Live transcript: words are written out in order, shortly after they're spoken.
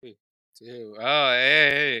2. Oh,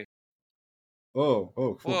 hey. Oh,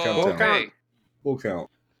 full Whoa, countdown. hey. Full count.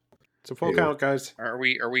 It's a full count, guys. Are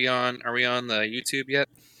we on the YouTube yet?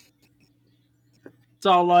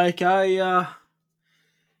 So like I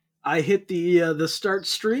hit the start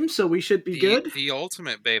stream, so we should be good. The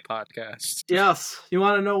Ultimate Bay podcast. Yes. You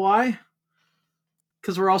want to know why?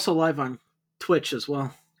 Because we're also live on Twitch as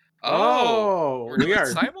well. Oh, we're doing are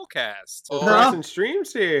simulcast. We're passing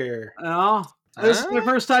streams here. Oh, this is my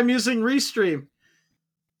first time using Restream.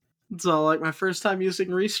 It's all like my first time using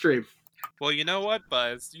Restream. Well, you know what,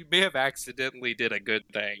 Buzz? You may have accidentally did a good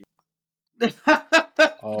thing.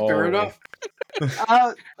 Fair enough. Did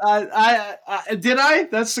I?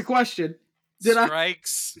 That's the question. Did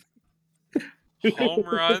Strikes, home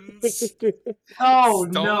runs,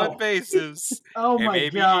 stolen bases, oh and my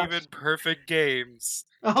maybe gosh. even perfect games.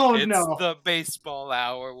 Oh it's no! The Baseball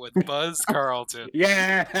Hour with Buzz Carlton.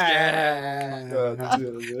 Yeah.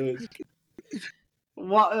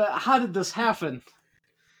 How did this happen?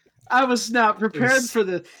 I was not prepared for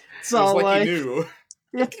this. So like you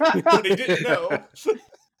knew. But he didn't know. No,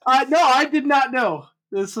 I did not know.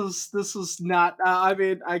 This is not. I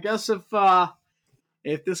mean, I guess if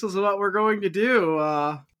this is what we're going to do,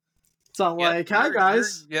 so like, hi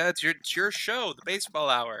guys. It's your show, the Baseball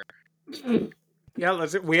Hour. Yeah,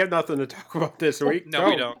 we have nothing to talk about this week. No,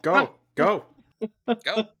 we don't. Go. Go.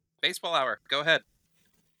 Baseball Hour. Go ahead.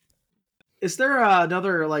 Is there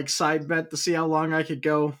another like side bet to see how long I could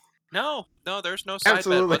go? No, there's no side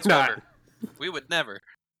Absolutely bet whatsoever. not. We would never.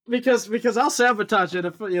 Because I'll sabotage it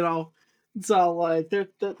if So like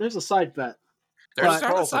there's a side bet. There's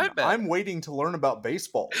not a side bet. I'm waiting to learn about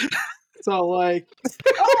baseball. So like,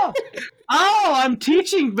 I'm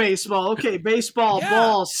teaching baseball. Okay, baseball,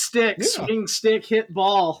 ball, stick, swing, stick, hit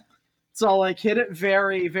ball. So like, hit it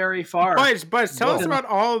very, very far. Buzz, tell us about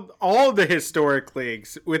all the historic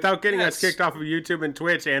leagues without getting us kicked off of YouTube and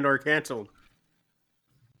Twitch and or canceled.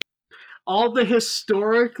 All the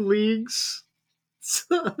historic leagues.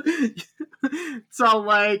 So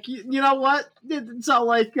like, you know what? So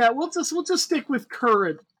like, we'll just stick with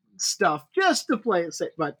current stuff just to play it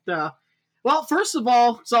safe. But well, first of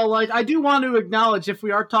all, so like, I do want to acknowledge, if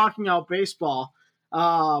we are talking about baseball,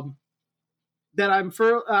 that I'm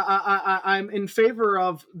in favor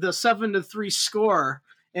of the 7-3 score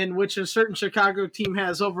in which a certain Chicago team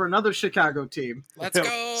has over another Chicago team. Let's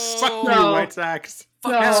go! Fuck you, White Sox.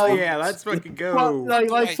 Hell yeah, let's fucking go.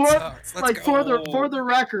 For the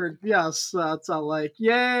record, yes. So like,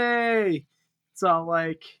 yay! So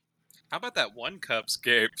like, how about that one Cubs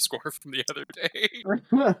game score from the other day?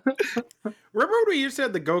 Remember when we used to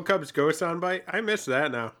have the Go Cubs Go soundbite? I miss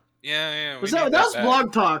that now. Yeah. That was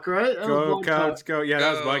Blog Talk, right? Go Cubs Go. Yeah,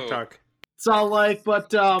 that was Blog Talk. So like, but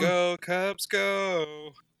go Cubs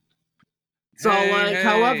go. So like,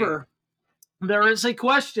 however, there is a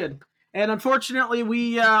question, and unfortunately,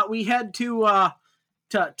 we had to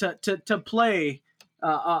play.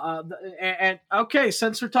 And okay,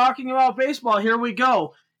 since we're talking about baseball, here we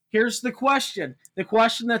go. Here's the question. The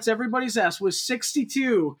question that's everybody's asked was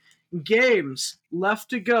 62 games left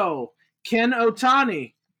to go. Can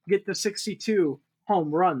Ohtani get the 62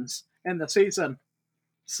 home runs in the season?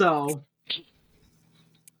 So, you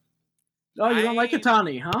don't like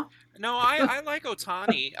Ohtani, huh? No, I like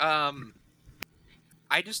Ohtani.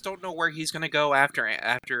 I just don't know where he's going to go after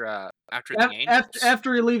the Angels.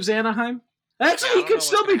 After he leaves Anaheim. Actually, he could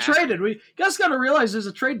still be traded. We guys got to realize there's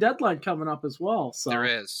a trade deadline coming up as well. So there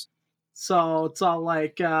is. So it's all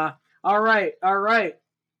like, all right. I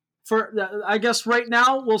guess right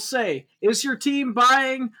now we'll say, is your team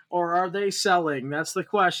buying or are they selling? That's the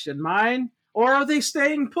question. Mine, or are they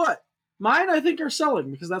staying put? Mine, I think, are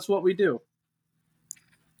selling because that's what we do.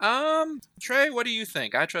 Trey, what do you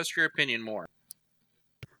think? I trust your opinion more.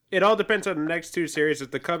 It all depends on the next two series.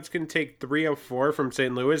 If the Cubs can take 3 of 4 from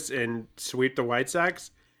St. Louis and sweep the White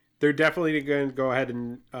Sox, they're definitely going to go ahead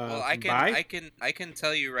and buy. I can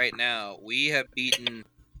tell you right now, we have beaten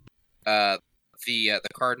the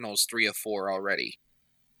Cardinals 3 of 4 already.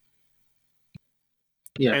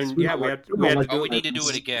 Yes, and we need to do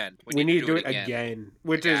it again. We need to do it again,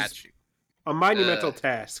 which is a monumental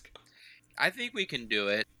task. I think we can do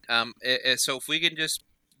it. So if we can just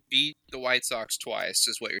beat the White Sox twice,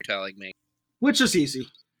 is what you're telling me. Which is easy.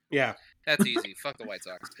 Yeah. That's easy. Fuck the White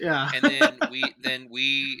Sox. Yeah. And then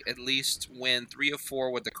we at least win 3 of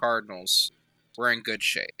 4 with the Cardinals. We're in good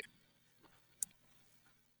shape.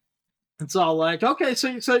 It's all like, okay, so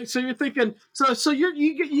you're thinking, so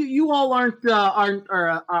you all aren't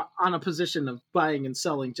on a position of buying and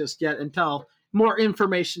selling just yet until more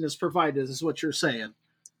information is provided, is what you're saying.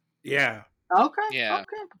 Yeah. Okay. Yeah.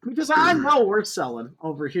 Okay. Because I know we're selling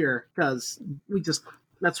over here because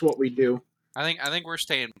that's what we do. I think we're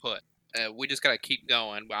staying put. We just gotta keep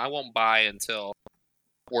going. I won't buy until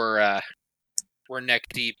we're neck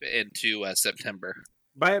deep into September.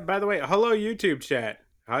 By the way, hello YouTube chat.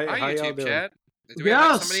 Hi how y'all YouTube doing? chat. Do we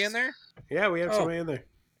have somebody in there? Yeah, we have somebody in there.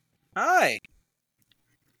 Hi.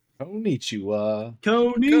 Konnichiwa.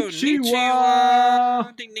 Konnichiwa.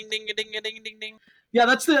 Ding ding ding ding ding ding ding. Yeah,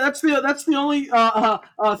 that's the only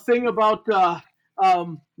thing about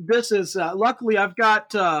this is luckily I've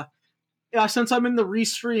got since I'm in the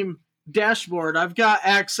Restream dashboard, I've got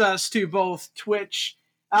access to both Twitch.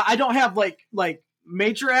 I don't have like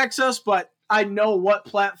major access, but I know what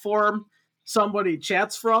platform somebody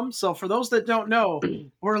chats from. So for those that don't know,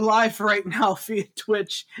 we're live right now via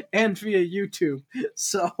Twitch and via YouTube.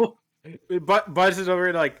 So Buzz is over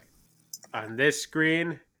here like, on this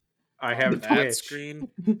screen, I have that Twitch. Screen.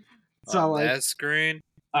 So On that screen.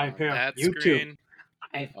 I On have that YouTube. screen.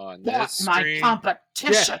 I On fought this my screen.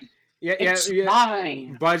 competition. Yeah.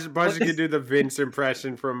 Mine. Buzz can do the Vince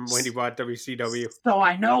impression from when he bought WCW. So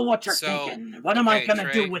I know what you're So, thinking. What am I okay, gonna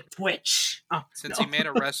Trey, do with Twitch? Oh, Since no. you made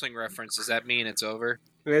a wrestling reference, does that mean it's over?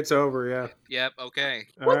 It's over, yeah. Yep. Okay.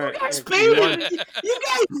 All Well, right. you guys baited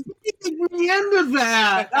the end of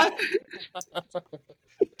that.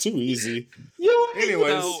 Too easy.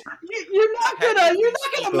 Anyways, You're not gonna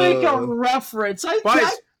make a reference.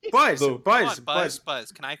 Buzz. Buzz.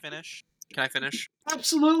 Can I finish?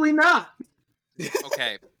 Absolutely not.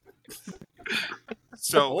 Okay.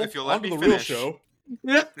 So if you'll let on to me the real finish, show.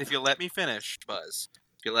 Yeah. if you'll let me finish, Buzz,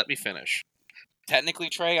 if you'll let me finish. Technically,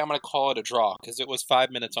 Trey, I'm gonna call it a draw because it was 5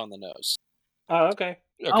 minutes on the nose. Oh, okay.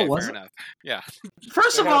 Okay, was fair it? enough. Yeah.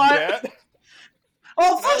 First of all, first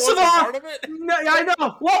of all, part of it. no, I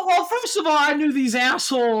know. Well, first of all, I knew these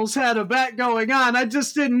assholes had a bet going on. I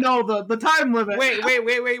just didn't know the time limit. Wait.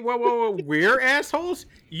 Whoa. We're assholes?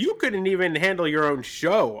 You couldn't even handle your own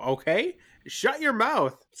show, okay? Shut your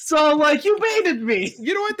mouth. So, you baited me.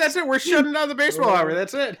 You know what? That's it. We're shutting down the baseball hour.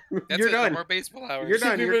 That's it. That's You're it. done. No more baseball hours. You're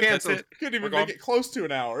done. You're That's canceled. it. Couldn't even We're going- make it close to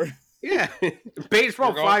an hour. Yeah. Baseball,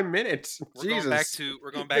 We're going- 5 minutes. We're Jesus. going back to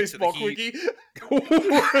the Baseball Heat. quickie.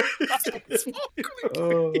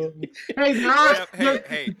 Hey, there are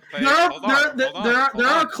Hey, but there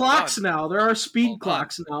are clocks now. There are speed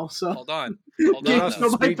clocks now. So Hold on. games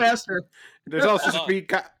go by Speed. faster. There's also Hold on.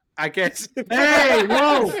 speed. I guess. Hey,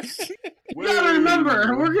 whoa! You gotta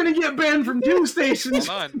remember, we're gonna get banned from two stations.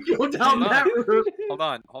 Hold on. Go down Hold that route. Hold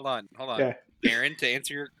on. Yeah. Aaron,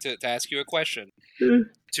 to ask you a question.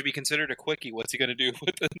 To be considered a quickie, what's he going to do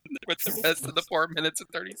with the rest of the 4 minutes and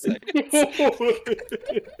 30 seconds?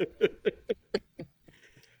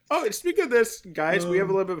 Oh, and speaking of this, guys, we have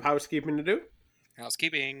a little bit of housekeeping to do.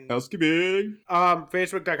 Housekeeping.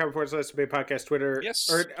 Facebook.com/debate podcast, Twitter. Yes.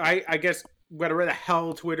 Or I guess whatever the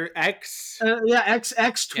hell Twitter, X. Yeah, X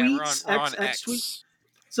Yeah, tweets, we're on X X. tweets.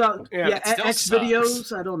 So Yeah, yeah, it still X sucks.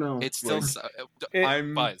 videos. I don't know. It's still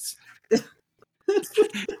I'm Buzz.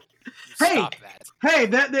 Hey. Stop that. Hey,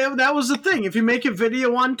 that was the thing. If you make a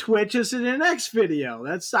video on Twitch, is it an X video?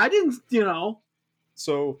 I didn't.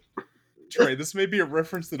 So, Trey, this may be a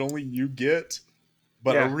reference that only you get,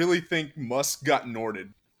 but I really think Musk got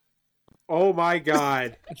Norted. Oh my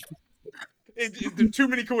God. There are too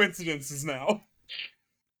many coincidences now.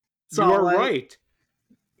 So, you are right.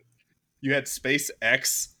 You had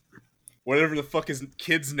SpaceX, whatever the fuck his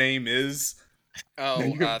kid's name is. Oh, Now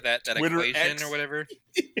you have that Twitter equation X. or whatever.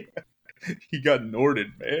 He got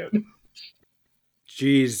Norted, man.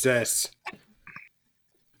 Jesus.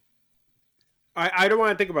 I don't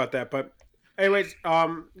want to think about that, but anyways,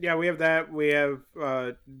 yeah, we have that. We have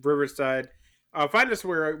Riverside. Find us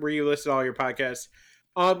where you listen to all your podcasts.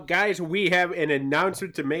 Guys, we have an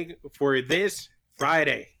announcement to make for this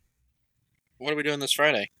Friday. What are we doing this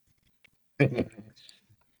Friday? It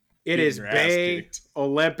is Your ass Bay kicked.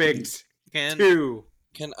 Olympics Can 2.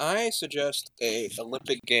 I suggest a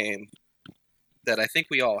Olympic game that I think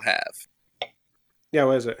we all have? Yeah,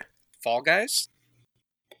 what is it? Fall Guys?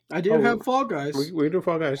 I do have Fall Guys. We do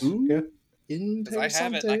Fall Guys. Ooh. Yeah. Because I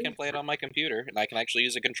have it, and I can play it on my computer, and I can actually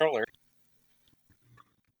use a controller.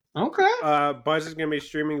 Okay. Buzz is going to be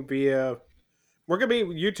streaming via... We're going to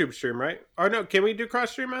be YouTube stream, right? Or no, can we do cross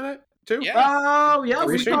stream on that too? Yeah. Oh, yeah.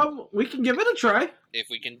 Restream? We can give it a try. If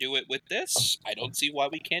we can do it with this, I don't see why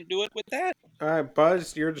we can't do it with that. All right,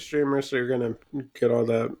 Buzz, you're the streamer, so you're going to get all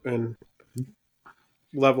that and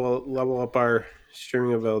level up our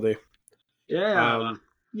streaming ability. Yeah.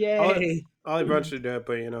 Yay. I'll eventually do it,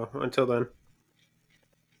 but until then.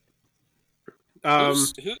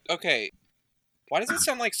 Okay. Why does it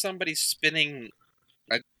sound like somebody's spinning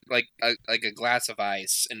like a glass of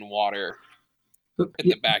ice and water in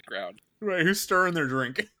the background. Right, who's stirring their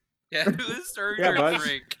drink? Yeah, who's stirring Yeah, their Buzz.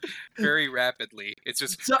 drink very rapidly. It's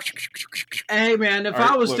just. So- Hey man, if All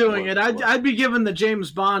right, I was look, doing look, it, look. I'd be giving the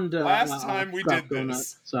James Bond. Last time we did donut,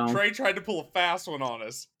 this, so. Trey tried to pull a fast one on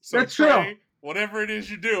us. So That's Trey, true. whatever it is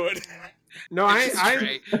you're doing. No, It's I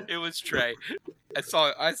Trey. It was Trey. I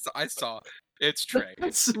saw. It's Trey.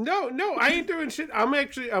 no, I ain't doing shit. I'm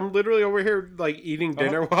literally over here like eating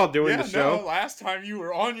dinner while doing Yeah, the show. no, last time you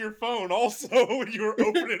were on your phone also when you were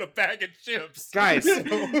opening a bag of chips. Guys,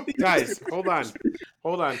 So- guys, hold on.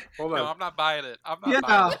 No, I'm not buying it. I'm not Yeah,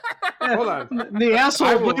 buying it. Hold on. The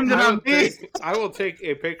asshole blamed it on me. I will take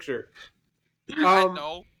a picture.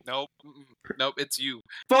 No, nope. It's you.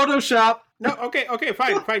 Photoshop. No, okay,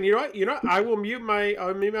 fine. You know what? I will mute my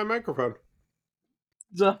microphone.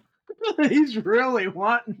 So, he's really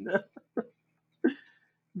wanting to.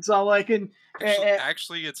 It's all I can.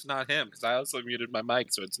 Actually, it's not him because I also muted my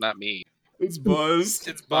mic, so it's not me. It's Buzz.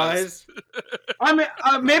 It's Buzz. I mean,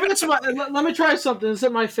 maybe it's my. Let me try something. Is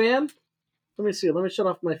it my fan? Let me see. Let me shut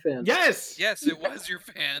off my fan. Yes. Yes, it was your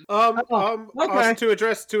fan. Okay. Also to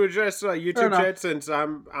address Fair YouTube enough. chat, since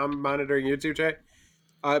I'm monitoring YouTube chat.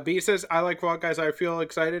 B says, I like Fall Guys. I feel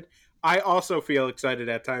excited. I also feel excited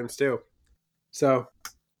at times too. So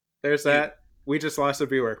there's that. We just lost a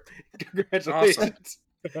viewer. Congratulations.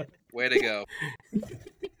 Way to go.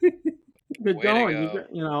 Good Way to going. go.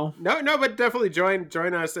 You know. No, but definitely join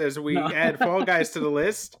us as we add Fall Guys to the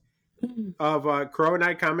list of Crow and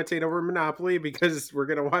I commentate over Monopoly, because we're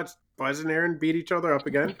gonna watch Buzz and Aaron beat each other up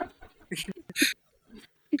again.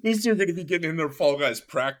 These two are going to be getting in their Fall Guys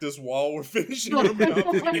practice while we're finishing our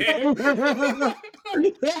Monopoly game.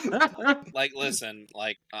 Like, listen,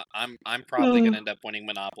 like I'm probably gonna end up winning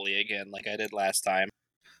Monopoly again, like I did last time.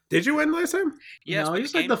 Did you win last time? Yes, No, but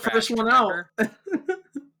he's the like game the first crashed, one out. remember?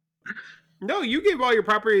 No, you gave all your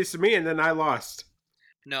properties to me, and then I lost.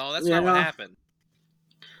 No, that's Yeah. not what happened.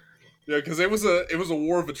 Yeah, because it was a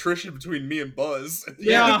war of attrition between me and Buzz.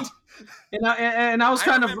 Yeah. And I was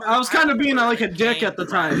kind of being remember like a dick game at the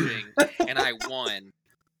time. crashing, and I won.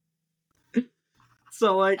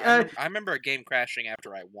 So like I remember a game crashing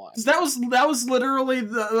after I won. that was literally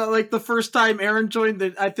the first time Aaron joined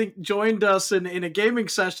us in a gaming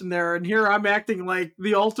session there, and here I'm acting like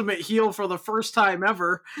the ultimate heel for the first time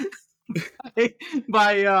ever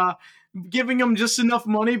by giving him just enough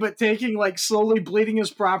money but taking like slowly bleeding his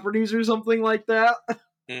properties or something like that.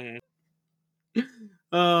 Mhm.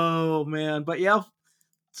 Oh man, but yeah.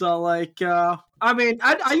 So like I mean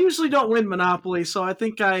I usually don't win Monopoly, so I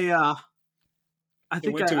think It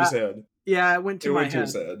went to his head. yeah, it went to It my went to head.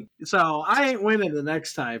 his head. So I ain't winning the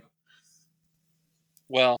next time.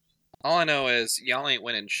 Well, all I know is y'all ain't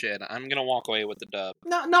winning shit. I'm gonna walk away with the dub.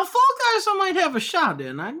 Now Fall Guys I might have a shot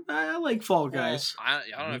in. I like Fall Guys. Well,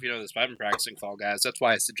 I don't know if you know this, but I've been practicing Fall Guys. That's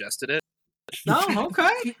why I suggested it. No,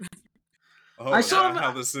 okay. Oh, I I saw saw him-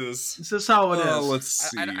 how this is. This is how it is. Let's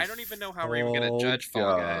see. I don't even know how we're even gonna judge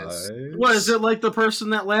Fall Guys. What is it, like the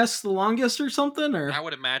person that lasts the longest or something? Or I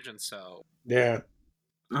would imagine so. Yeah.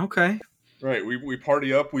 okay. Right, we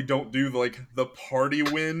party up. We don't do like the party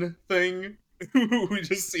win thing. We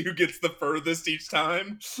just see who gets the furthest each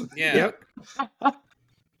time. Yeah. Yep.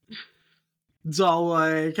 It's all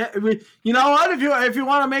like, you know what? If you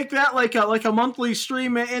want to make that like a monthly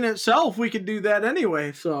stream in itself, we could do that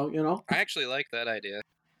anyway. So you know, I actually like that idea.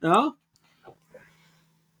 no.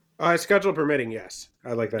 Schedule permitting, yes.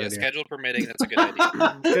 I like that Yeah, idea. schedule permitting, that's a good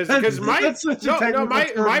idea. Because That's such a technical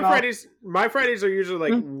term, my Fridays are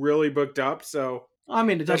usually like really booked up, so I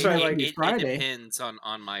mean, it That's doesn't why I have to like- be It Friday. depends on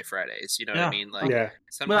my Fridays. You know Yeah. what I mean? Like yeah.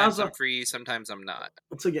 sometimes Well, I'm free, sometimes I'm not.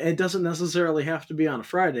 It's like it doesn't necessarily have to be on a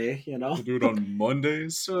Friday, you know. We do it on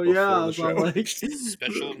Mondays. So before yeah, the it's all show. like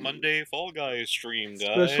Special Monday Fall Guys stream,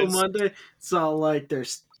 guys. special Monday. It's all like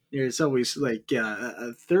there's always like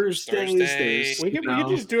Thursdays. Thursday. There's, We could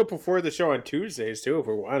just do it before the show on Tuesdays too if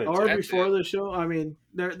we wanted or to. That's before it. the show. I mean,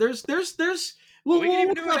 there's. Well, we can We'll even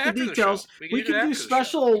work do it out the after the details. show. We can it do after the show.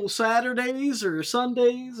 special Saturdays or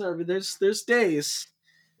Sundays, or there's days.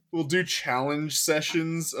 We'll do challenge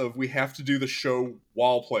sessions of we have to do the show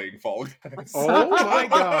while playing Fall Guys. Oh my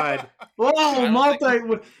god. Whoa,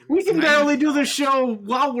 don't we can barely do the show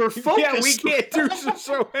while we're focused. Yeah, we can't do the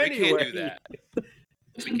show We anyway. can't do that.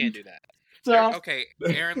 We can't do that. So, Okay,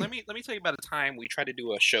 Aaron, let me tell you about a time we tried to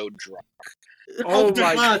do a show drunk. Oh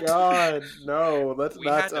my God. god, no, let's We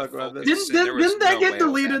not had to talk about focus. this. There was Didn't that no get way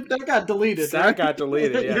deleted? of That got deleted. That right? got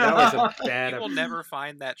deleted, yeah. That was a bad You will episode. never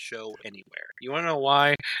find that show anywhere. You want to know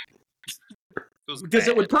why? Because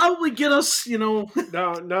it would probably get us, No.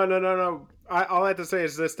 All I have to say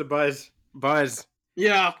is this to Buzz. Buzz,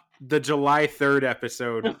 Yeah. The July 3rd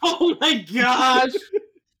episode. Oh my gosh.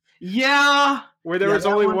 Yeah. Where there Yeah, was that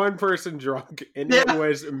only one- one person drunk, and Yeah. it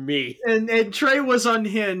was me. And Trey was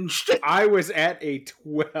unhinged. I was at a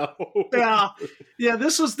 12. Yeah.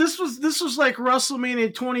 This was like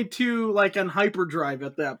WrestleMania 22, like on hyperdrive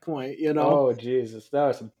at that point. You know. Oh Jesus, that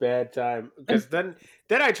was a bad time. Because then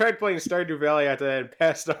I tried playing Stardew Valley after that and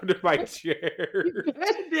passed under my chair.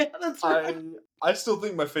 Yeah, that's right. I still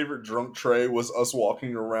think my favorite drunk Trey was us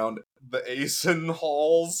walking around the ASIN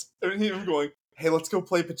halls and him going, "Hey, let's go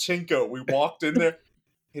play pachinko." We walked in there.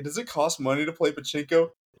 "Hey, does it cost money to play pachinko?"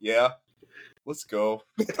 "Yeah." "Let's go."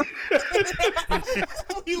 We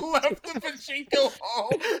left the pachinko hall.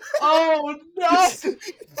 Oh no!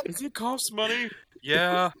 Does it cost money?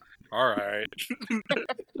 Yeah. All right.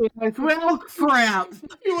 Well, crap.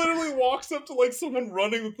 He literally walks up to like someone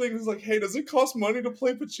running the thing. He's like, "Hey, does it cost money to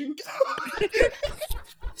play pachinko?"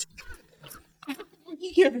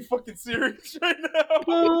 You can't be fucking serious right now. Trey,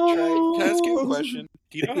 can I ask you a question?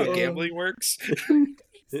 Do you know how gambling works?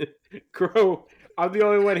 Crow, I'm the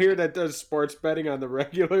only one here that does sports betting on the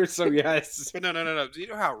regular, so yes. No. Do you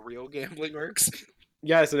know how real gambling works?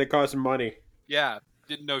 Yes, and it costs money. Yeah.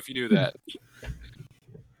 Didn't know if you knew that.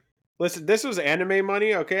 Listen, this was anime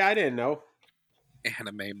money, okay? I didn't know.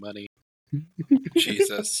 Anime money.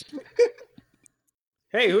 Jesus.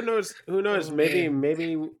 Hey, who knows? Who knows? Oh,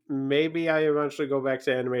 Maybe I eventually go back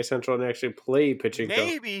to Anime Central and actually play pachinko.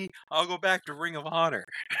 Maybe I'll go back to Ring of Honor.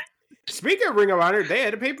 Speaking of Ring of Honor, they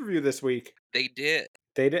had a pay-per-view this week. They did.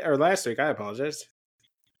 They did, or last week. I apologize.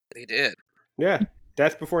 They did. Yeah,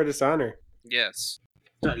 Death Before Dishonor. Yes.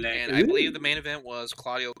 And I believe the main event was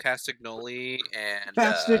Claudio Castagnoli and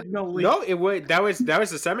Castagnoli. No, that was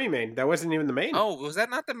the semi-main. That wasn't even the main. oh, was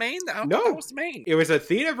that not the main? I thought No. that was the main. It was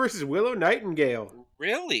Athena versus Willow Nightingale.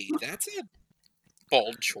 Really? That's a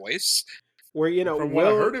bold choice. Where From what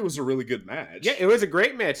I heard, it was a really good match. Yeah, it was a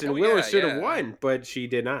great match, and Oh, Willow yeah, should have yeah. won, but she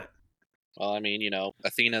did not. Well, I mean,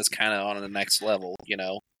 Athena's kind of on the next level,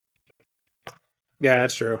 Yeah,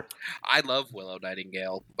 that's true. I love Willow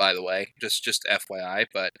Nightingale, by the way, just FYI,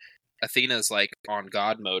 but Athena's like on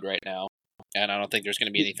God mode right now, and I don't think there's going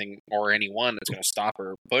to be anything or anyone that's going to stop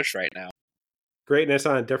her push right now. Greatness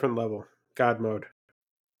on a different level. God mode.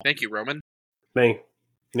 Thank you, Roman. Me.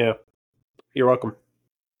 Yeah. You're welcome.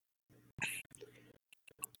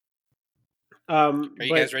 Are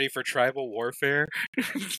you guys ready for tribal warfare?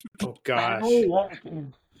 Oh gosh.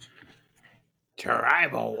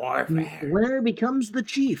 Tribal warfare. Where becomes the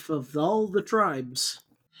chief of all the tribes?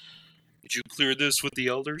 Did you clear this with the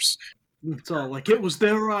elders? It's all like it was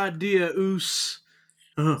their idea, Oos.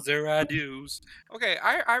 Their ideas. Okay,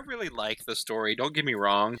 I really like the story. Don't get me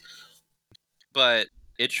wrong, but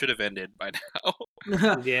it should have ended by now.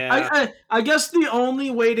 Yeah. I guess the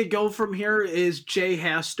only way to go from here is Jay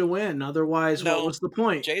has to win. Otherwise, No, what was the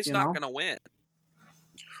point? Jay's not going to win.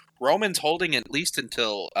 Roman's holding at least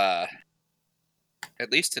until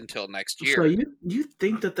next year. So you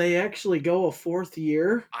think that they actually go a fourth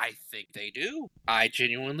year? I think they do. I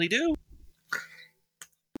genuinely do.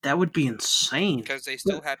 That would be insane. Because they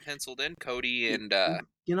still have penciled in Cody and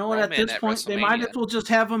You know what? Roman At this at point, they might WrestleMania. as well just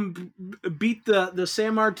have him beat the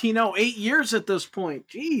San Martino 8 years at this point.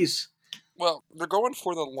 Jeez. well, they're going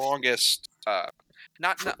for the longest.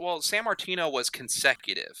 Well, San Martino was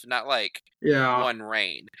consecutive, not like Yeah. one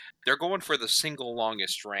reign. They're going for the single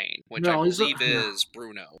longest reign, which No, I he's a- believe is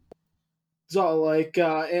Bruno. So like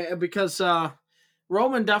because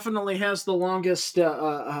Roman definitely has the longest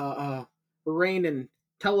reign in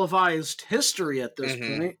televised history at this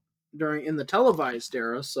Mhm. point in the televised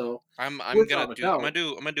era. So I'm Without gonna a do. doubt. I'm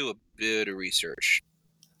gonna do a bit of research.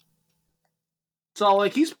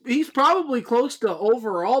 like he's probably close to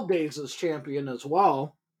overall days as champion as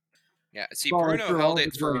well. Yeah, see, Well, Bruno for all held it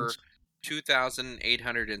his for reigns.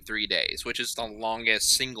 2,803 days, which is the longest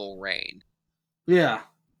single reign. Yeah.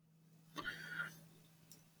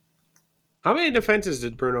 How many defenses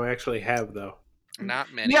did Bruno actually have, though?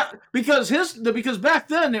 Not many. Yeah, because back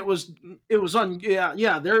then it was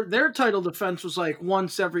their title defense was like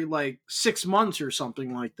once every like 6 months or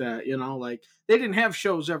something like that, like they didn't have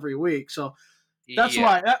shows every week. So that's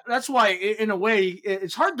why in a way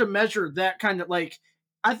it's hard to measure that kind of like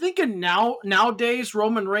I think nowadays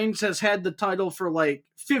Roman Reigns has had the title for like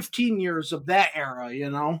 15 years of that era,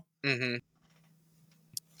 Mm-hmm.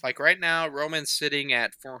 Like right now, Roman's sitting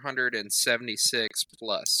at 476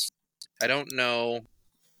 plus. I don't know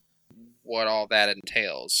what all that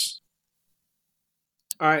entails.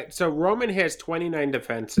 All right, so Roman has 29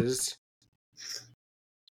 defenses.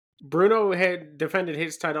 Bruno had defended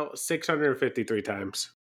his title 653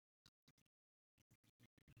 times.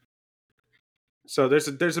 So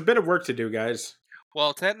there's a bit of work to do, guys.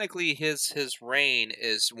 Well, technically, his reign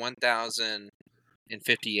is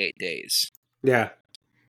 1,058 days. Yeah.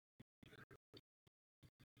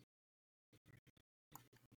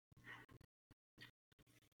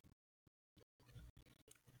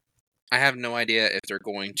 I have no idea if they're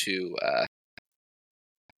going to.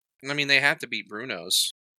 I mean, they have to beat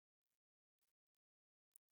Bruno's.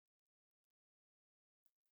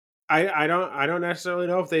 I don't necessarily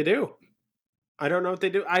know if they do. I don't know if they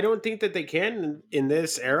do. I don't think that they can in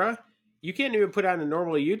this era. You can't even put on a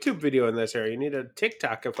normal YouTube video in this era. You need to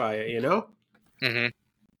TikTokify it, you know?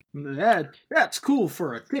 Mm-hmm. That's cool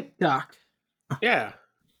for a TikTok. Yeah.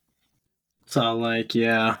 So like,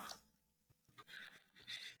 yeah.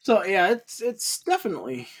 So yeah, it's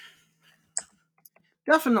definitely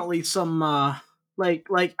some like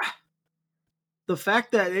the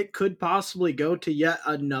fact that it could possibly go to yet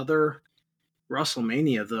another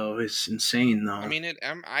WrestleMania though is insane though. I mean,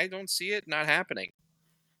 I don't see it not happening.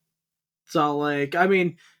 So like, I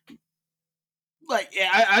mean, like,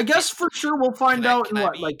 yeah, I guess for sure we'll find out in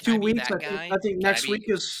what, like 2 weeks. I think next week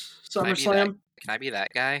is SummerSlam. Can I be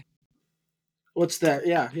that guy? What's that?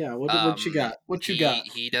 Yeah. What you got? What you got?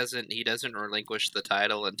 He doesn't relinquish the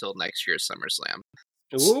title until next year's SummerSlam.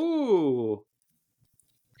 Ooh.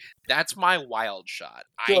 That's my wild shot.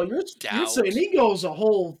 So you're saying he goes a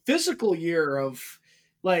whole physical year of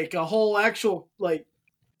like a whole actual like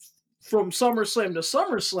from SummerSlam to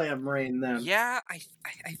SummerSlam reign then. Yeah, I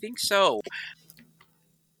think so.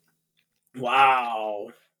 Wow.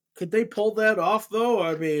 Could they pull that off though?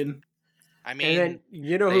 I mean, and then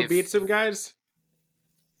you know who beats him, guys?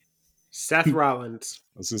 Seth Rollins.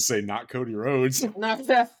 I was going to say, not Cody Rhodes. Not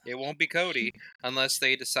Seth. It won't be Cody unless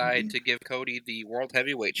they decide to give Cody the World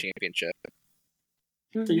Heavyweight Championship.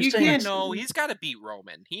 So you can't. No, he's got to beat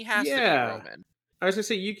Roman. He has to beat Roman. I was going to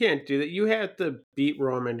say, you can't do that. You have to beat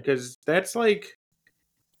Roman because that's like...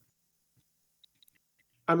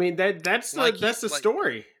 I mean, that's the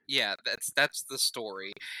story. Yeah, that's the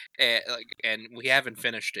story, and we haven't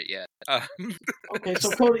finished it yet. Okay,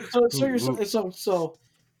 so Cody,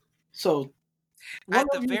 so one at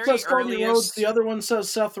the of you very says Cody earliest, Rhodes, the other one says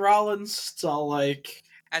Seth Rollins. It's all like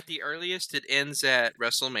at the earliest, it ends at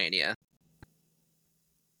WrestleMania,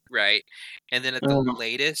 right? And then at the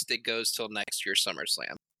latest, it goes till next year's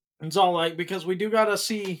SummerSlam. It's all like because we do gotta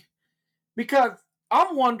see. Because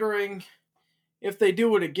I'm wondering if they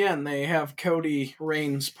do it again, they have Cody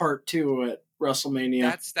Reigns Part 2 at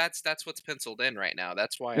WrestleMania. That's what's penciled in right now.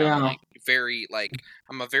 That's why I'm I'm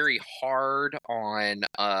a very hard on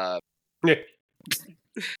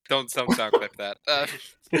don't sound clip that.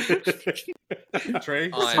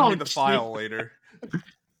 Trey, send me the file later.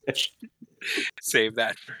 Save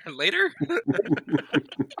that for later.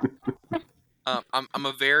 I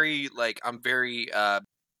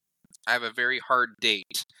have a very hard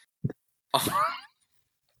date.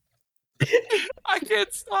 I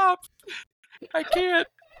can't stop. I can't.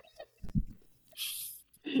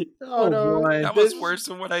 Oh no, boy. That was worse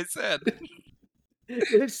than what I said.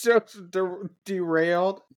 It's just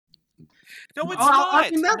derailed. No, it's not.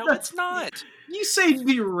 I mean, it's not. You say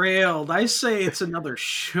derailed. I say it's another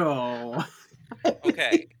show.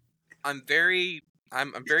 Okay, I'm very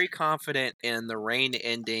confident in the reign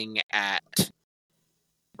ending at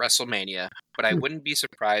WrestleMania, but I wouldn't be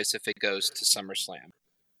surprised if it goes to SummerSlam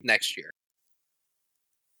next year.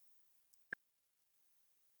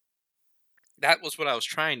 That was what I was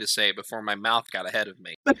trying to say before my mouth got ahead of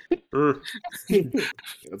me. That's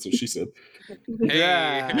what she said.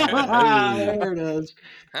 Hey. There it is.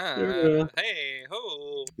 Hey,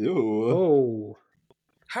 ho. Oh.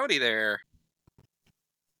 Howdy there.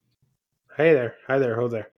 Hey there. Hi there. Ho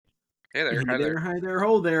there. Hey there. Hi there. Hi there.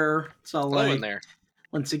 Ho there. It's all Hello like, in there.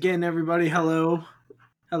 once again, everybody, hello.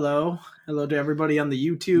 Hello to everybody on the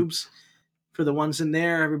YouTubes. For the ones in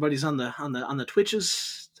there, everybody's on the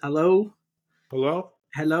Twitches. Hello. I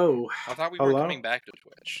thought we were coming back to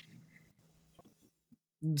Twitch.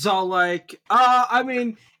 It's all like, I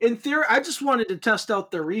mean, in theory, I just wanted to test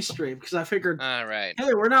out the restream because I figured, All right.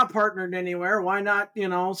 hey, we're not partnered anywhere. Why not,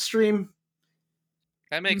 stream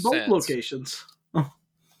That makes both sense. locations?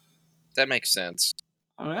 That makes sense.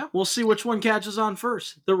 Oh, yeah. We'll see which one catches on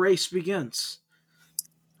first. The race begins.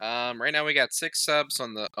 Right now we got 6 subs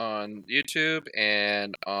on YouTube,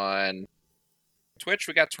 and on Twitch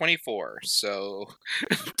we got 24. So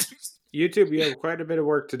YouTube, you have quite a bit of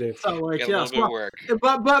work to do. So like, got a little bit of work.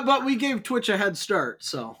 But we gave Twitch a head start,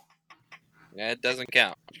 so Yeah, it doesn't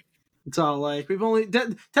count. it's all like we've only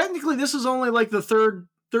technically this is only like the third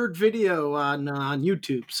video on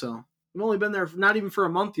YouTube, so we've only been there not even for a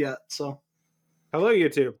month yet. So Hello,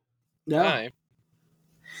 YouTube. yeah. Hi.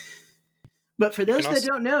 But for those can that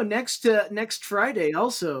don't know, next Friday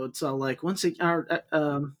also, it's all like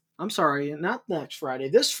I'm sorry, not next Friday,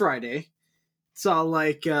 this Friday. It's all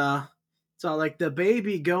like the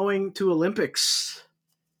baby going to Olympics.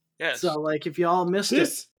 Yes. So like if y'all missed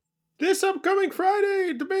it. This upcoming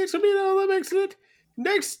Friday, the Base Arena Olympics.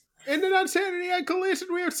 Next, and then on Saturday on Collision,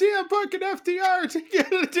 we have CM Punk and FTR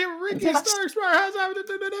together to Ricky Starks Powerhouse.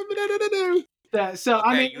 So okay,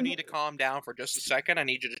 I mean, you need to calm down for just a second. I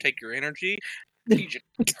need you to take your energy. I need you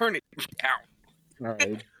to turn it down. All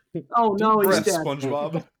right. oh no, he's Breath, dead.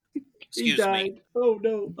 SpongeBob. He Excuse died. me. Oh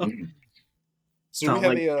no. So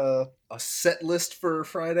we have a set list for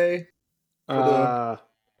Friday.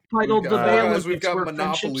 Titled the Bay Olympics. We've got where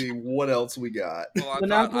Monopoly. friendships- What else we got? Well, I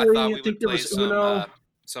Monopoly, thought I we think would there play was Uno.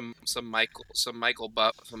 some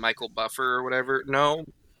Michael Buffer or whatever. No,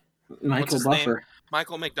 Michael his name? Buffer.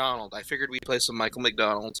 Michael McDonald. I figured we'd play some Michael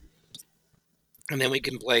McDonald, and then we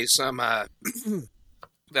can play some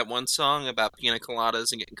that one song about pina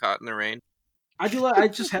coladas and getting caught in the rain. I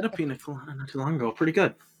just had a pina colada not too long ago. Pretty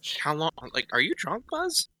good. How long? Like, are you drunk,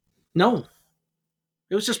 Buzz? No,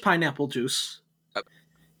 it was just pineapple juice.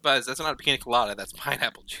 Buzz, that's not a pina colada. That's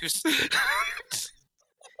pineapple juice.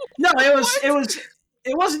 No,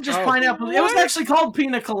 it wasn't just pineapple. what? It was actually called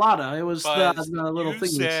pina colada. It was Buzz, the little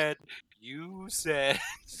thing. You said.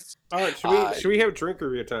 All right, should we have drink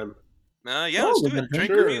review time? Yeah, let's do it. Drink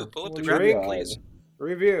Sure. review. Pull up the Drink. graphic, please.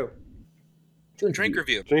 Review. Drink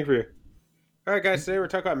review. Drink review. All right, guys. Today we're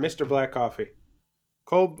talking about Mr. Black coffee.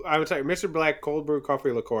 Mr. Black cold brew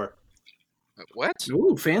coffee liqueur. What?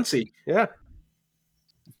 Ooh, fancy. Yeah.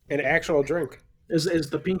 An actual drink. Is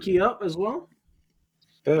the pinky up as well?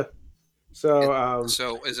 Yeah. So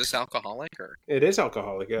So is this alcoholic or it is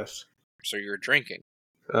alcoholic, yes. so you're drinking?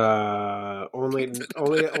 Only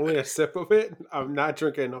a sip of it. I'm not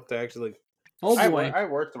drinking enough to actually. Oh boy, I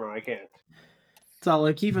work tomorrow. I can't. it's all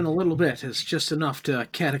like even a little bit is just enough to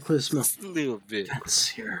cataclysm A little bit. events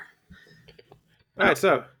here. All right,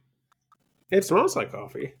 so it smells like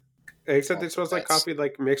coffee, except it smells like that's- coffee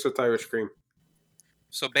like mixed with Irish cream.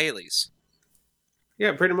 So Bailey's.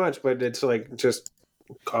 Yeah, pretty much, but it's like just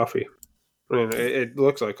coffee. I mean, it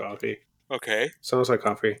looks like coffee. Okay. Sounds like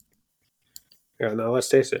coffee. Yeah, now let's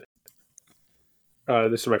taste it.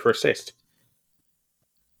 This is my first taste.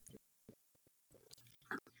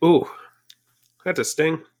 Ooh, that's a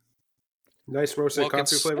sting. Nice roasted Well,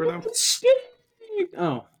 coffee flavor, though.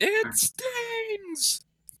 Oh, It stings.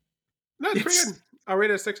 No, it's pretty good. I'll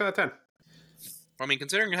rate it a 6 out of 10. I mean,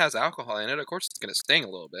 considering it has alcohol in it, of course it's going to sting a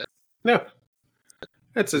little bit. No,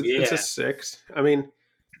 it's a Yeah. 6. I mean,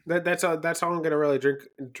 that's all I'm gonna really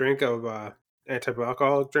drink of any type of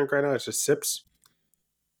alcoholic drink right now. It's just sips.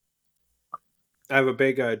 I have a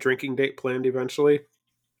big drinking date planned eventually,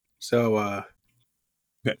 so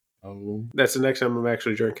Oh. that's the next time I'm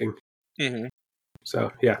actually drinking. Mm-hmm.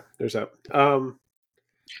 So yeah, there's that.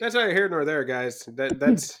 That's neither here nor there, guys.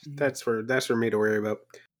 That's for me to worry about.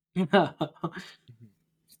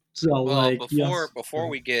 so Well, like before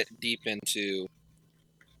we get deep into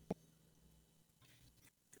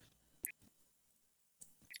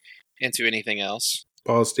anything else,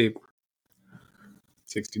 Balls deep.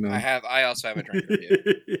 69. I also have a drink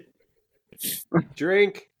review.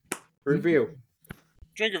 Drink review.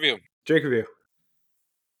 Drink review. Drink review.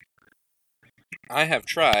 I have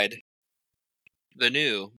tried the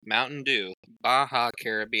new Mountain Dew Baja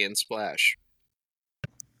Caribbean Splash.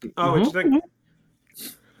 Oh, what you think?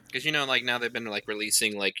 Because, like, now they've been, like,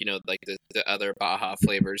 releasing, like, like, the other Baja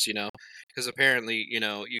flavors, Because apparently, you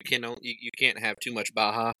can't have too much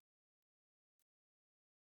Baja.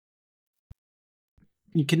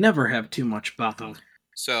 You can never have too much Baja.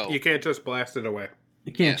 So, You can't just blast it away.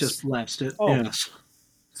 You can't Yes. just blast it. Oh. Yes.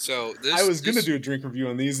 so this... I was gonna this- do a drink review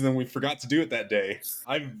on these, and then we forgot to do it that day.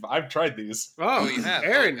 I've tried these. Oh, you have?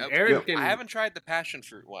 Aaron. Oh, Aaron Yep. can. I haven't tried the passion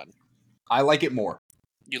fruit one. I like it more.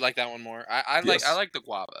 You like that one more? I Yes. like the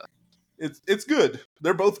guava. It's good.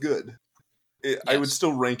 They're both good. I would Yes.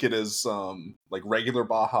 still rank it as like regular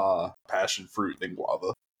Baja passion fruit than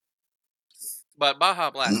guava. But Baja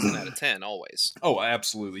Blast 10 out of 10, always. Oh,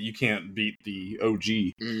 absolutely. You can't beat the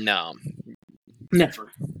OG. No.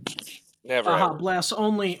 Never. Never. Baja ever. Blast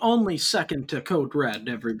only second to Code Red,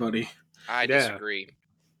 everybody. I Yeah. disagree.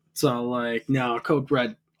 So like no, Code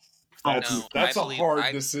Red. That's No, that's I a believe- hard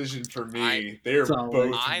I- decision for me. I- They're So,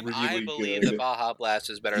 both I really believe good. the Baja Blast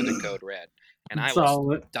is better than Code Red. And I It's will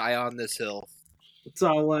all die on this hill. it's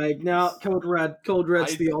all like no, Code Red's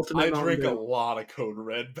the ultimate. I Mountain drank a Dew. lot of Code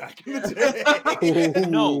Red back in the day.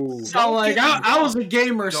 No. So like I was a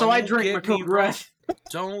gamer, so I Don't drank my get me Code Red.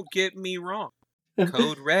 Don't get me wrong.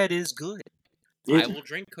 Code Red is good. I will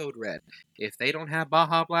drink Code Red. If they don't have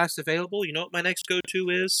Baja Blast available, you know what my next go-to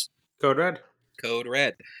is? Code Red. Code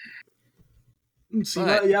Red. See,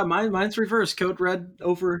 mine's reverse. Code Red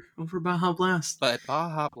over Baja Blast. But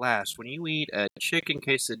Baja Blast, when you eat a chicken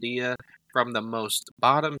quesadilla from the most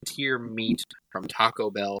bottom-tier meat from Taco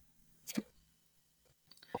Bell,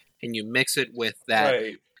 and you mix it with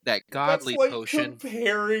that godly That's like potion.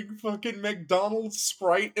 Comparing fucking McDonald's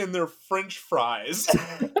Sprite and their French fries.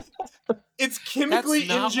 It's chemically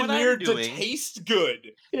engineered to taste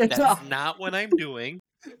good. That's not what I'm doing.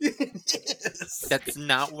 Yes. That's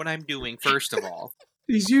not what I'm doing, first of all.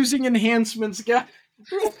 He's using enhancements, guys.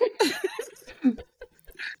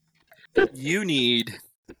 You need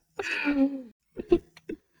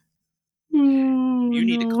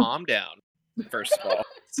to calm down, first of all.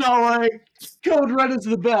 So, like, Code Red is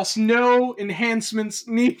the best. No enhancements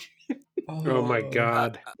needed. Oh my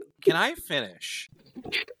god. Can I finish?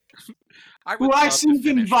 Do I see you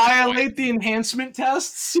can violate the enhancement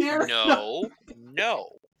tests here? No.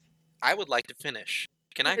 I would like to finish.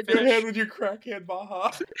 Can I Go finish? ahead with your crackhead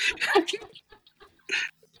Baja.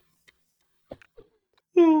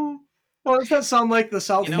 Oh, does that sound like the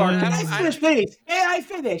South Park? I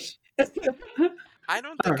finish. I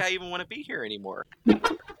don't think I even want to be here anymore. Oh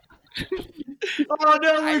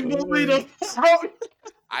no, we bullied him.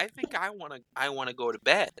 I think I want to go to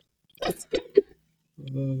bed.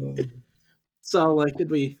 So, like,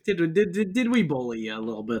 did we bully you a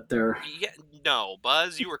little bit there? Yeah, no,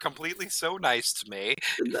 Buzz, you were completely so nice to me.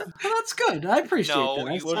 Well, that's good. I appreciate No,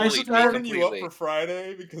 that. you Look, bullied we're me starting you up completely. for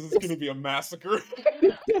Friday because it's going to be a massacre.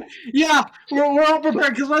 Yeah, we're all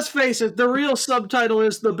prepared because let's face it, the real subtitle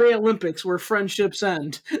is the Bay Olympics, where friendships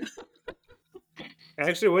end.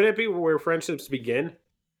 Actually, would it be where friendships begin?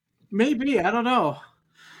 Maybe, I don't know.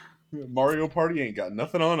 Mario Party ain't got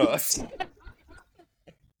nothing on us.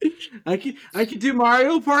 I could do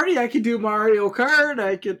Mario Party. I could do Mario Kart.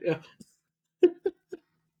 I could.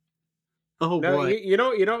 Oh No, boy! you know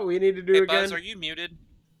what we need to do Hey, again? Buzz, are you muted?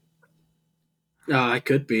 I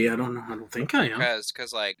could be. I don't know. I don't think I am.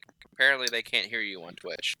 Because like apparently they can't hear you on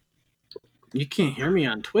Twitch. You can't hear me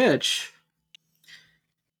on Twitch.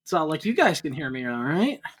 It's not like you guys can hear me, all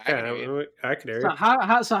right? I can hear you. I can hear So you.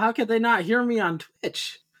 how could they not hear me on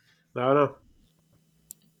Twitch? No.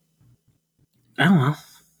 I don't know.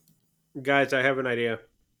 Guys, I have an idea.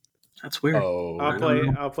 That's weird. Oh.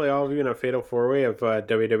 I'll play all of you in a fatal four-way of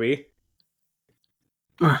WWE.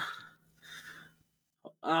 Well,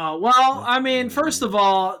 I mean, first of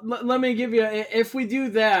all, let me give you. If we do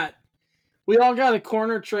that, we all got a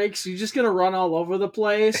corner trade, so you're just gonna run all over the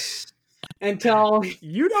place until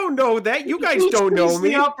You don't know that. You guys don't know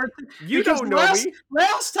me. You don't know me.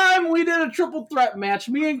 Last time we did a triple threat match,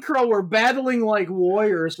 me and Crow were battling like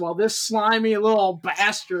warriors while this slimy little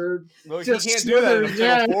bastard. Look, you just can't do that in a slithers,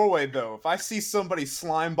 yeah. fatal four-way, though. If I see somebody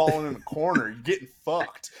slime balling in a corner, you're getting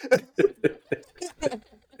fucked.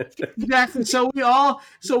 Exactly. So we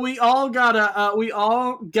all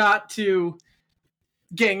got to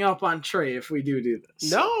gang up on Trey if we do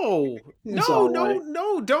this. No, So, like-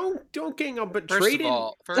 don't gang up. But First trade of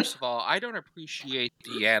all, I don't appreciate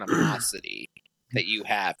the animosity that you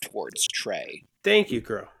have towards Trey. Thank you,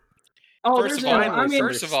 Crow. Oh, First there's of all, I mean,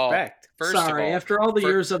 first of all, sorry. After all the for-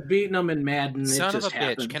 years of beating them in Madden, son it of just a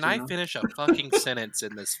happens, bitch, can you I know? finish a fucking sentence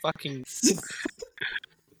in this fucking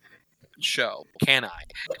show? Can I?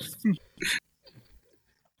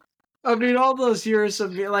 I mean, all those years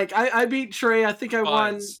of like, I beat Trey. I think I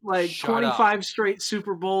won Buzz, like shut 25 straight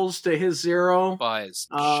Super Bowls to his 0. Buzz,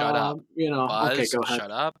 shut up. You know, Buzz, okay, go ahead.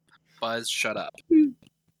 shut up. Buzz, shut up.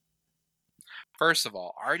 First of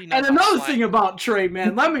all, I already know. And another thing about Trey,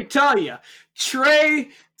 man, let me tell you, Trey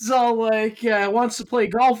is all like wants to play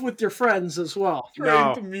golf with your friends as well. Trey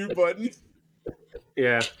hit the mute button.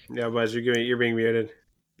 Yeah, Buzz, you're being muted.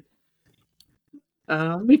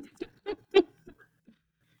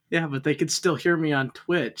 Yeah, but they could still hear me on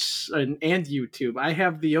Twitch and YouTube. I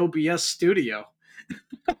have the OBS studio.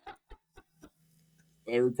 I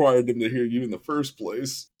required them to hear you in the first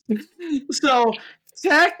place. So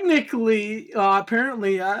technically,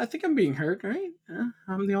 apparently, I think I'm being heard, right?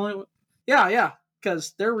 I'm the only one. Yeah,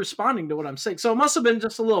 because they're responding to what I'm saying. So it must have been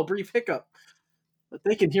just a little brief hiccup, but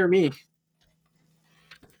they can hear me.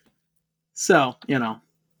 So, you know,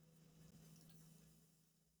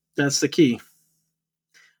 that's the key.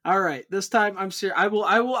 All right, this time I'm serious. I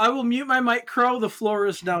will mute my mic, Crow. The floor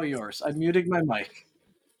is now yours. I'm muting my mic.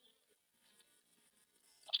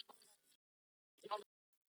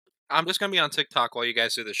 I'm just gonna be on TikTok while you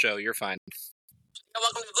guys do the show. You're fine.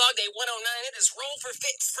 Welcome to Vlog Day 109. It is Roll for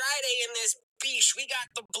Fit Friday in this beach. We got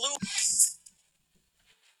the blue.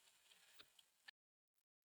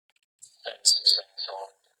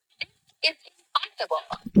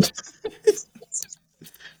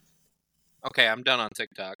 Okay, I'm done on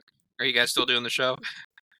TikTok. Are you guys still doing the show?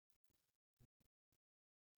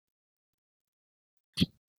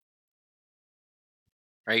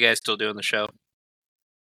 Are you guys still doing the show?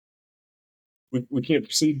 We can't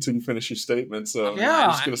proceed until you finish your statement, so Yeah.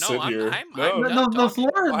 I'm just gonna sit here. I'm The done floor, talking. the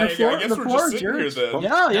floor, I guess the we're floor just is sitting here yours. then.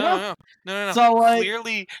 Yeah. No. So,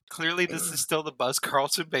 like- clearly, this is still the Buzz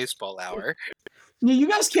Carlton Baseball Hour, Yeah, you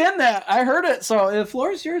guys can that. I heard it. So the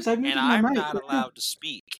floor is yours. I muted and my I'm mic. not allowed to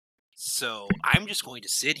speak. So I'm just going to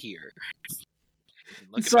sit here and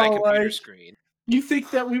look So, at my computer like- screen. You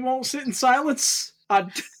think that we won't sit in silence? I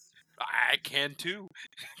can too,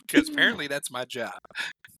 because apparently that's my job.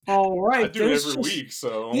 All right. I do it this every just- week,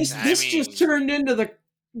 so This I this mean- just turned into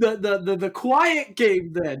the quiet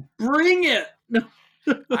game. Then bring it.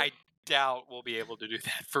 I doubt we'll be able to do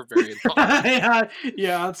that for very long.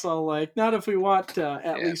 yeah, it's all like not if we want to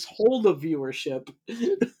at Yeah. least hold a viewership.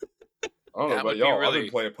 I don't know That about would be y'all. I've really- been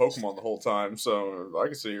playing Pokemon the whole time, so I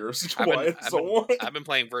can sit here I've been- quiet. I've So what? I've been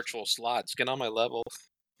playing virtual slots. Get on my level.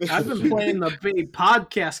 I've been playing the big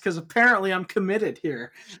podcast because apparently I'm committed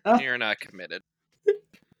here. You're not committed.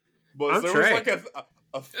 But I'm there Trey. was like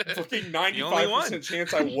a fucking The only one. 95%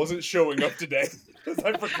 chance I wasn't showing up today because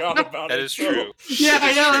I forgot about That it. is so- true. Yeah,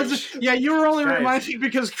 That is yeah, true. yeah. You were only Guys, reminding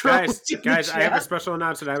because Crow was in the Guys, I have a chat. special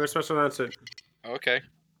announcement. Okay.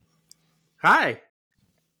 Hi.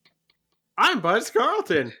 I'm Buzz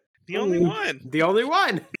Carlton. The only one. The only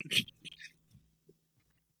one.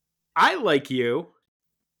 I like you,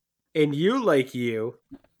 and you like you,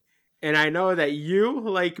 and I know that you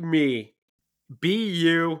like me.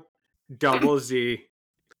 BU double Z.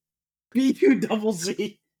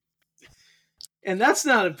 BU-double-Z. And that's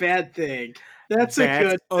not a bad thing. That's a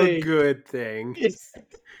good thing. good thing.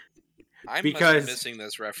 I'm Because- missing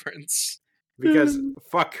this reference. Because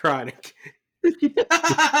fuck Chronic.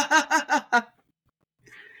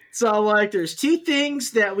 So, like, there's two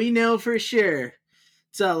things that we know for sure.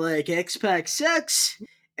 So, like, X-Pac sucks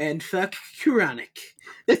and fuck Chronic.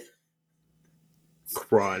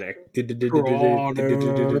 Chronic.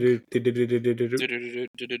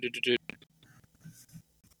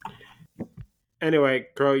 Anyway,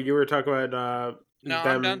 Crow, you were talking about No, I'm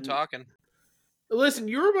them- done talking. Listen,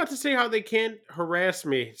 you were about to say how they can't harass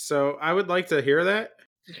me, so I would like to hear that.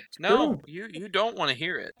 No, you don't want to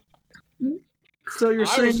hear it. So you're I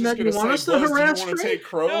was saying just that you gonna want say, us to Buzz, harass do you want to Trey? take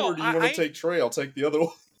Crow No, or do you want I- to take Trey? I'll take the other one.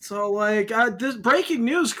 So, like, this breaking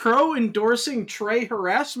news, Crow endorsing Trey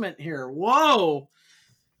harassment here. Whoa.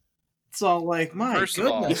 So, like, my First of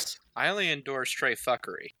all, goodness. I only endorse Trey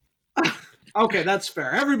fuckery. Okay, that's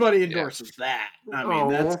fair. Everybody endorses that. I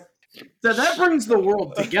mean, Aw. that brings the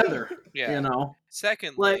world together, Yeah. you know?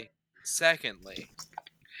 Secondly, Like-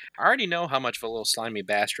 I already know how much of a little slimy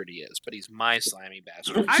bastard he is, but he's my slimy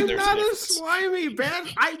bastard. so I'm there's not a difference. slimy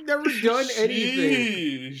bastard. I've never done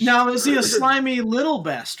anything. Sheesh. Now, is he a slimy little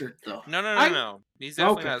bastard, though? No. He's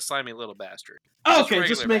definitely Okay. not a slimy little bastard. Okay, Just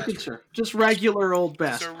just regular making bastard. sure. Just regular old He's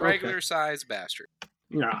bastard. a regular sized bastard. Okay.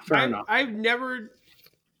 Yeah, fair enough. I've never.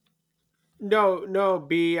 No,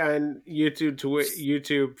 be on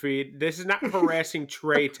YouTube feed. This is not harassing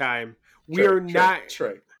Trey time. We are not.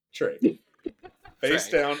 Trey. Face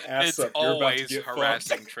Trey. down, ass It's up. You're about to always get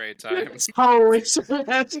harassing Trey times. Always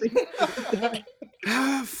harassing.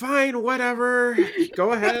 Fine, whatever.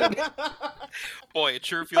 Go ahead. Boy, it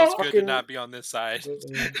sure feels good to fucking- not be on this side.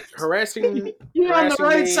 Harassing. You're on the harassing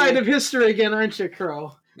right me. side of history again, aren't you,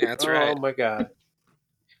 Crow? Yeah, that's Oh right. my god.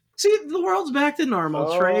 See, the world's back to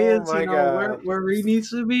normal. Oh Trey is, my God. where he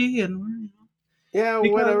needs to be, and we're, Yeah,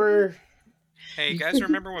 Because- whatever. Hey, you guys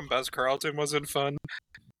remember when Buzz Carlton wasn't fun?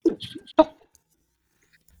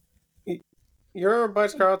 Your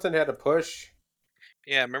Buzz Carlton had a push.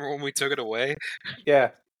 Yeah, remember when we took it away?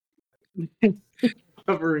 Yeah.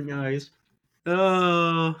 covering eyes.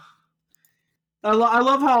 I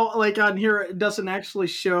love how, like, on here it doesn't actually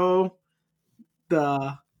show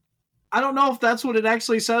the. I don't know if that's what it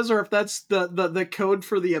actually says or if that's the code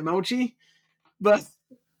for the emoji, but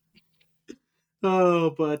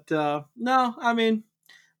no, I mean,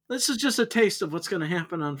 this is just a taste of what's going to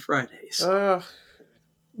happen on Fridays.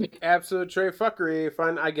 Absolute Trey fuckery.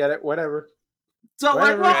 Fine, I get it. Whatever. So, like,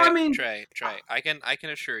 whatever. well, Trey, I mean, Trey, I can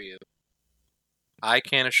assure you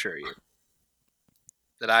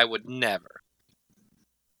that I would never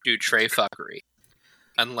do Trey fuckery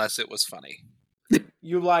unless it was funny.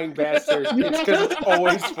 You lying bastard. It's because it's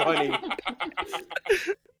always funny.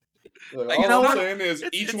 Like, You all know I'm what? saying is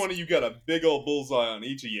It's- each one of you got a big old bullseye on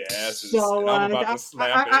each of your asses, So and I'm about to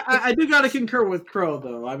snap it. I do got to concur with Pro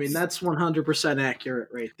though. I mean, that's 100% accurate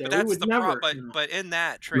right there. But We that's would the never. problem. But in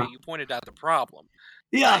that, Trey, No. you pointed out the problem.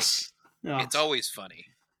 Yes. Yeah. It's always funny.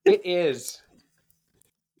 It is.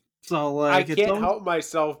 So I like, can't help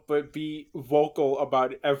myself but be vocal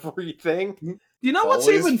about everything. You know what's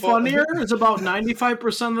Always even fun. funnier is about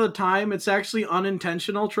 95% of the time it's actually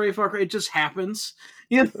unintentional, Trey Fucker. It just happens.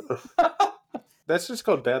 You know? That's just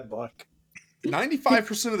called bad luck.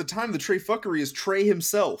 95% of the time, the Trey fuckery is Trey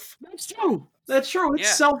himself. That's true. That's true. It's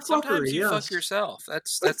Yeah, self-fuckery. sometimes you Yes. fuck yourself.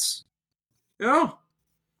 That's Yeah,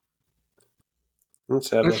 That's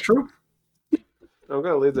sad. that's true. I'm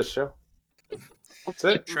gonna leave the show. That's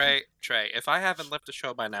it. Trey. If I haven't left the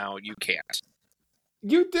show by now, you can't.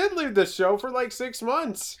 You did leave the show for like 6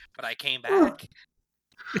 months. But I came back.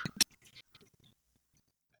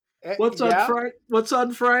 What's Yeah? on Friday? What's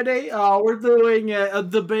on Friday? We're doing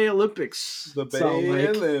the Bay Olympics. The Bay So, like,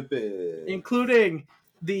 Olympics. including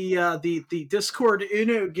the Discord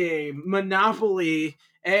Uno game, Monopoly,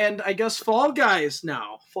 and I guess Fall Guys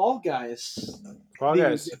now. Fall Guys. Well,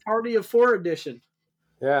 guys. The Party of Four edition.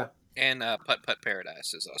 Yeah. And Putt Putt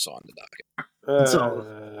Paradise is also on the docket.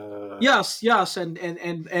 Yes, and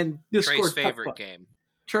Discord Trey's favorite Putt-Putt. game.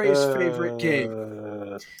 Trey's favorite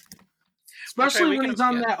game. Especially we when can- he's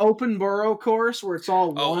on yeah. that open burrow course where it's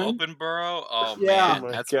all Oh, one. Open Burrow? Oh, Yeah. man. Oh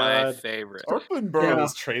my That's my God. favorite. Orphanboro Yeah.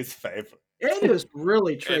 is Trey's favorite. It is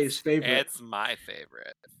really Trey's favorite. It's my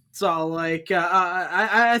favorite. So, like,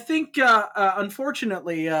 I think,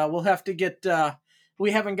 unfortunately, we'll have to get.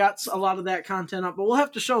 We haven't got a lot of that content up, but we'll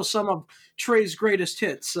have to show some of Trey's greatest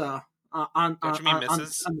hits on Don't you mean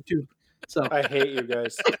misses? on the tube. So, I hate you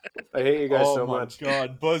guys. I hate you guys Oh so my much.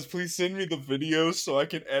 god, Buzz, please send me the videos so I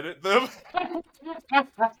can edit them.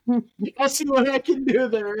 I'll see what I can do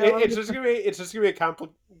there. It's just gonna be a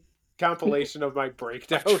compilation of my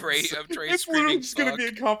breakdowns. Of Trey It's screaming literally just gonna fuck. be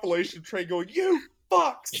a compilation of Trey going, "You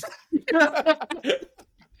fucks!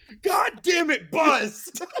 God damn it, Buzz!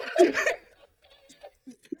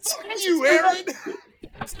 You, Aaron!"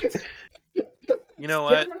 You know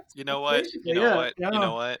what? You know what? You know Yeah, what? yeah. You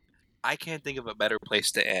know what? I can't think of a better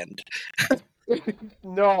place to end.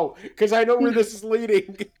 No, because I know where this is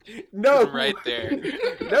leading. No, Right there.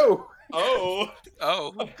 No. Oh.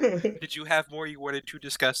 Oh, did you have more you wanted to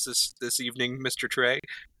discuss this evening, Mr. Trey?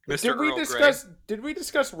 Mr. Did we Earl Grey?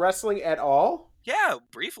 discuss wrestling at all? Yeah,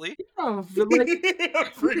 briefly. Oh,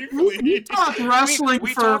 like, Briefly. we talked wrestling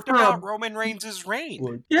We for talked about Roman Reigns'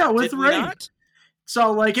 reign. yeah with Did we Ray. not?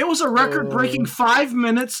 So, like, it was a record-breaking 5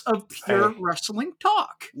 minutes of pure wrestling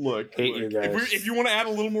talk. Look, Hate you guys. If you want to add a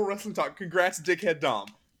little more wrestling talk, congrats, Dickhead Dom.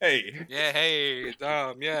 Hey. Yeah, hey,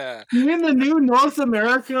 yeah. Being the new North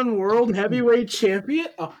American World Heavyweight Champion,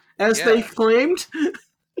 as they Yeah. claimed.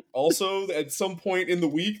 Also, at some point in the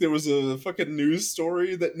week, there was a fucking news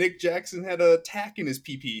story that Nick Jackson had a tack in his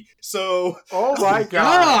PP. So, Oh my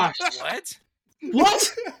god. Gosh! What?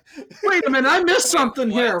 What? Wait a minute, I missed something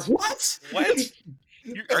what? here. What? What?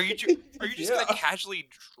 Are you just Yeah. gonna casually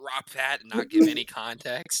drop that and not give any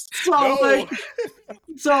context? So,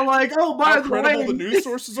 no. like, oh, by How the credible way, the news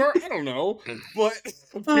sources are, I don't know. But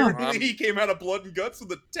apparently he came out of blood and guts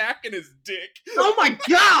with a tack in his dick. oh my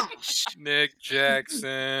gosh! Nick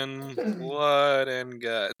Jackson, blood and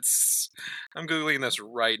guts. I'm googling this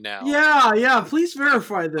right now. Yeah, please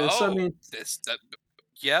verify this. Oh, I mean,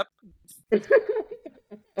 yep.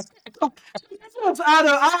 it's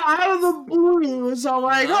out of the blue. So,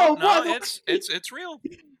 like, No, by the no, it's real.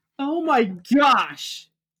 oh my gosh!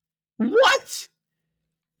 What?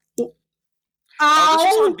 Oh, this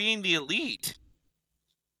was Ow! on Being the Elite.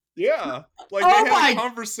 Yeah. Like, Oh they had a my-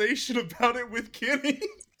 conversation about it with Kenny.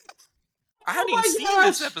 I haven't Oh even my seen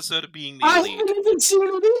this gosh. episode of Being the I Elite. haven't even seen it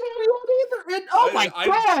either. And, oh my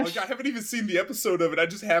gosh! I haven't even seen the episode of it. I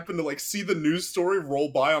just happened to, like, see the news story roll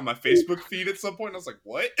by on my Facebook feed at some point, and I was like,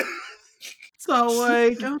 what? So,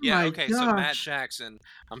 like, oh Yeah, my okay, gosh. so Matt Jackson.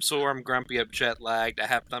 I'm sore, I'm grumpy, I'm jet lagged, I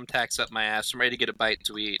have thumbtacks up my ass, I'm ready to get a bite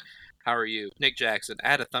to eat. How are you? Nick Jackson, I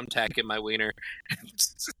had a thumbtack in my wiener.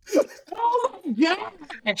 Oh my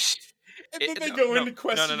gosh! And then they no, go no, into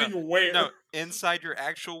questioning no, where. No, inside your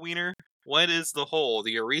actual wiener, what is the hole?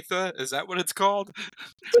 The urethra? Is that what it's called?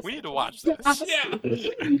 We need to watch this. Yeah.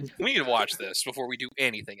 We need to watch this before we do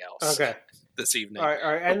anything else Okay. this evening. All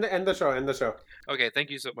right. End the show. Okay, thank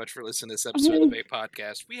you so much for listening to this episode of the Bay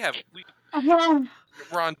Podcast.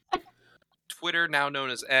 We're on Twitter, now known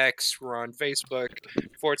as X. We're on Facebook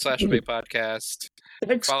 /Bay Podcast.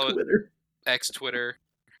 Follow it. Twitter. X Twitter.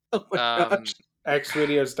 Oh my gosh.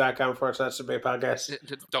 xvideos.com/debate podcast.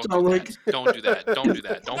 Don't do that. Don't do that. Don't do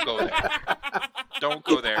that. Don't go there. Don't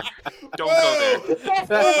go there. Don't go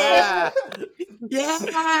there. Yeah.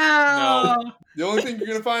 No. The only thing you're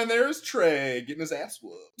gonna find there is Trey getting his ass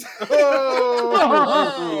whooped.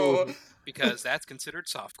 Oh. Because that's considered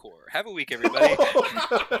softcore. Have a week, everybody.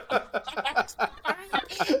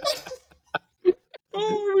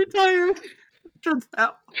 Oh, we're tired. Turns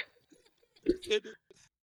out.